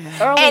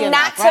 And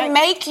enough, not to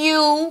make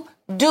you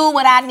do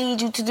what I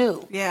need you to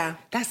do. Yeah.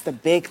 That's the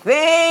big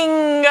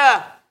thing.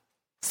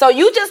 So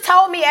you just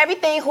told me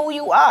everything who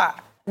you are.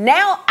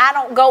 Now I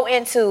don't go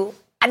into,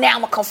 now I'm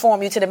going to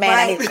conform you to the man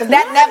I need. Because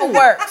that never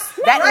works.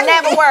 That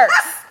never works.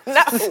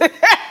 No.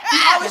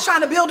 You're always trying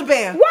to build a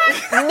bear. What?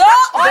 No.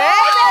 Oh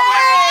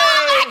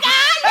my God.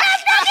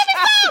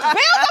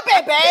 Build a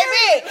bear,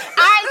 baby.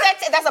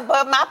 That's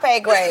above my pay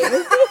grade.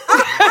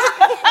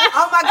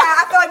 Oh my God.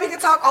 I feel like we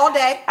could talk all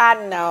day. I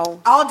know.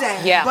 All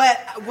day. Yeah.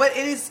 But what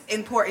is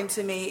important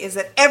to me is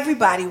that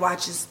everybody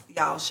watches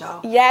y'all's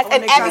show. Yes,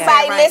 and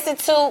everybody listen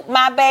to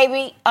My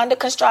Baby Under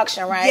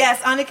Construction, right?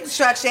 Yes, Under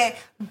Construction.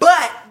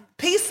 But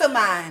peace of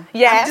mind.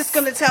 Yes. I'm just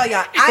going to tell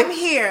y'all, I'm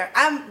here.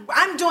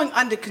 I'm doing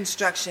Under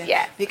Construction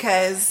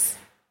because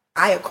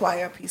I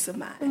acquire peace of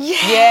mind.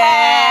 Yes.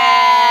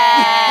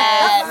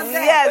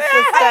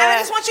 I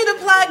just want you to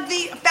plug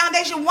the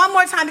foundation one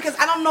more time because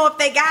I don't know if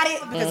they got it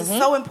because it's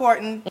so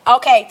important.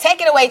 Okay, take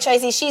it away,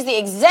 Tracy. She's the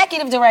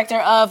executive director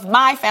of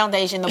my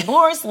foundation, the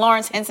Boris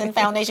Lawrence Henson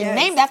Foundation,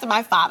 named after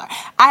my father.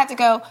 I have to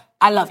go.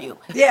 I love you.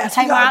 Yes.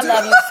 Tamar, I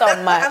love you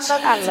so much.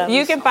 I love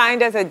you can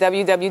find us at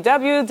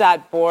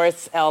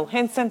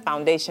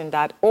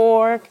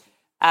www.borislhensonfoundation.org.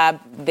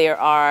 There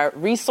are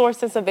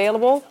resources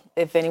available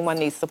if anyone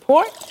needs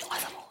support.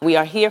 We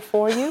are here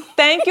for you.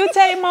 Thank you,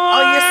 Tamar.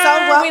 Oh, you're so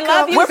welcome. We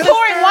love you. We're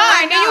pouring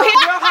wine. Do you hear?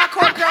 Real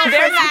hardcore girlfriends.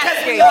 They're not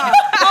because we scared. are.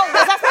 Oh,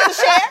 was I supposed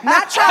to share?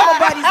 Not trauma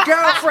buddies,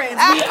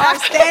 girlfriends. We are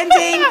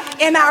standing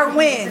in our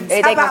wins.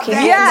 Hey, How they gonna about keep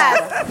that?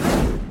 Yes.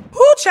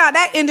 Whoo, child,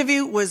 that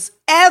interview was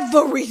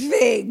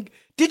everything.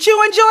 Did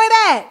you enjoy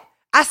that?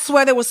 I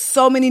swear there was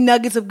so many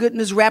nuggets of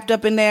goodness wrapped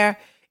up in there.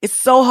 It's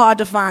so hard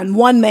to find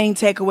one main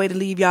takeaway to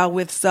leave y'all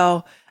with.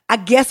 So I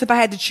guess if I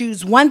had to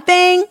choose one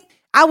thing,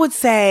 I would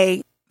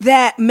say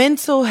that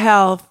mental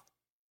health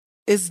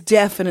is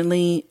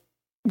definitely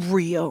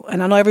real.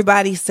 And I know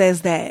everybody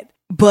says that,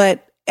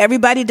 but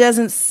everybody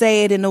doesn't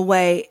say it in a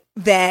way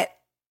that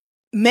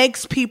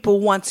makes people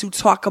want to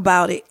talk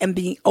about it and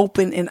be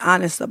open and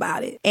honest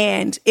about it.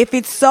 And if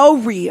it's so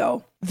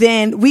real,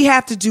 then we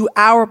have to do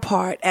our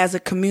part as a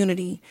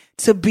community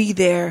to be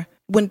there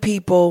when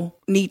people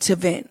need to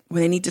vent,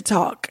 when they need to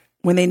talk,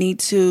 when they need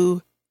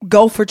to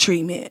go for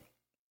treatment.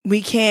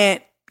 We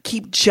can't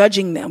keep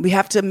judging them. We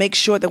have to make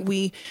sure that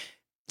we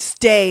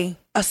stay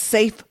a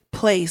safe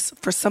place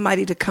for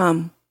somebody to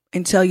come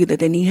and tell you that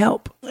they need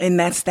help. And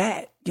that's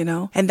that, you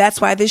know? And that's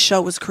why this show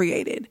was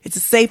created. It's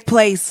a safe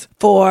place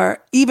for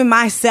even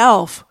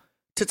myself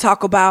to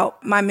talk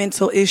about my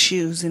mental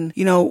issues and,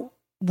 you know,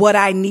 what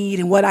I need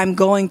and what I'm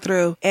going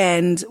through.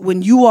 And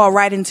when you all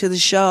write into the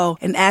show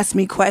and ask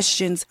me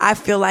questions, I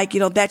feel like, you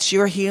know, that's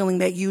your healing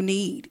that you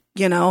need.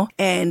 You know,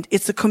 and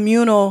it's a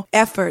communal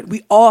effort.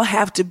 We all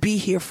have to be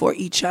here for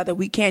each other.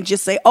 We can't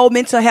just say, oh,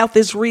 mental health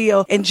is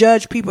real and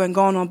judge people and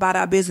go on about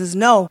our business.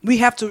 No, we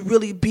have to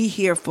really be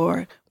here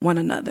for one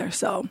another.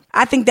 So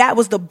I think that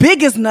was the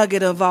biggest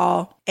nugget of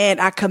all. And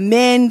I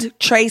commend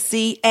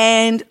Tracy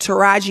and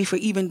Taraji for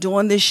even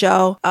doing this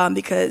show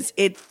because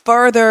it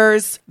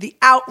furthers the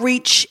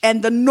outreach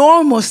and the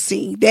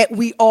normalcy that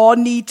we all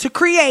need to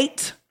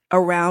create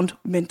around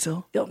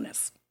mental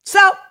illness. So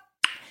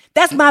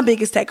that's my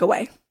biggest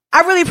takeaway.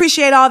 I really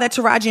appreciate all that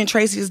Taraji and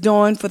Tracy is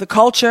doing for the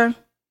culture.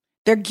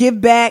 Their give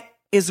back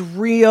is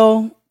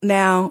real.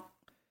 Now,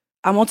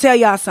 I'm going to tell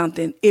y'all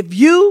something. If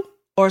you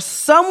or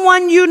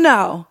someone you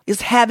know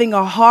is having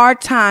a hard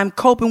time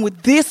coping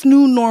with this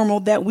new normal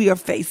that we are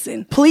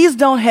facing, please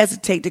don't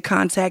hesitate to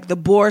contact the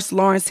Boris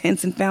Lawrence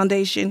Henson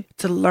Foundation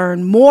to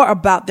learn more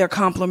about their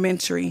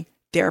complimentary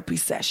therapy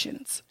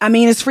sessions. I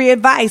mean, it's free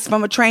advice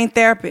from a trained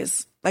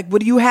therapist. Like,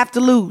 what do you have to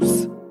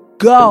lose?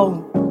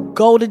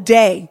 Go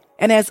today.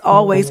 And as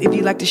always, if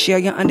you'd like to share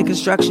your under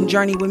construction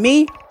journey with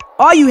me,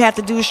 all you have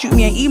to do is shoot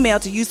me an email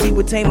to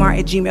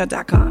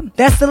ucwithtamar@gmail.com.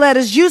 That's the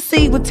letters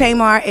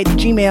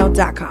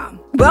ucwithtamar@gmail.com.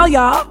 Well,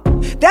 y'all,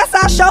 that's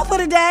our show for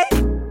today.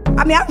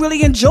 I mean, I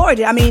really enjoyed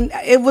it. I mean,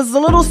 it was a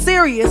little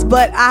serious,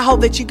 but I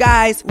hope that you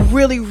guys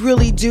really,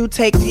 really do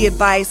take the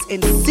advice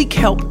and seek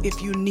help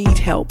if you need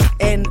help.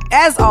 And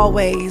as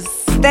always,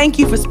 thank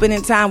you for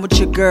spending time with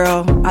your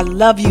girl. I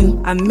love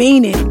you. I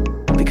mean it,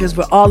 because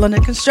we're all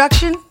under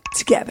construction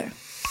together.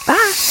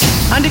 Bye.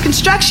 Under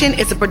Construction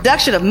is a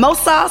production of Mo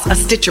Sauce, a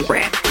Stitcher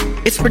brand.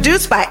 It's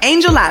produced by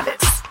Angel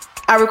Lavitz.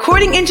 Our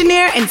recording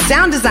engineer and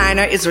sound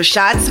designer is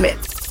Rashad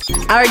Smith.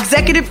 Our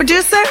executive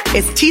producer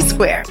is T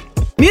Square.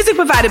 Music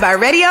provided by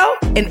Radio,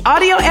 an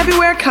Audio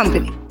Everywhere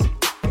company.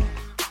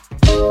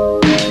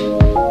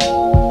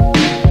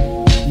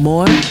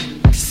 More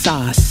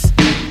sauce.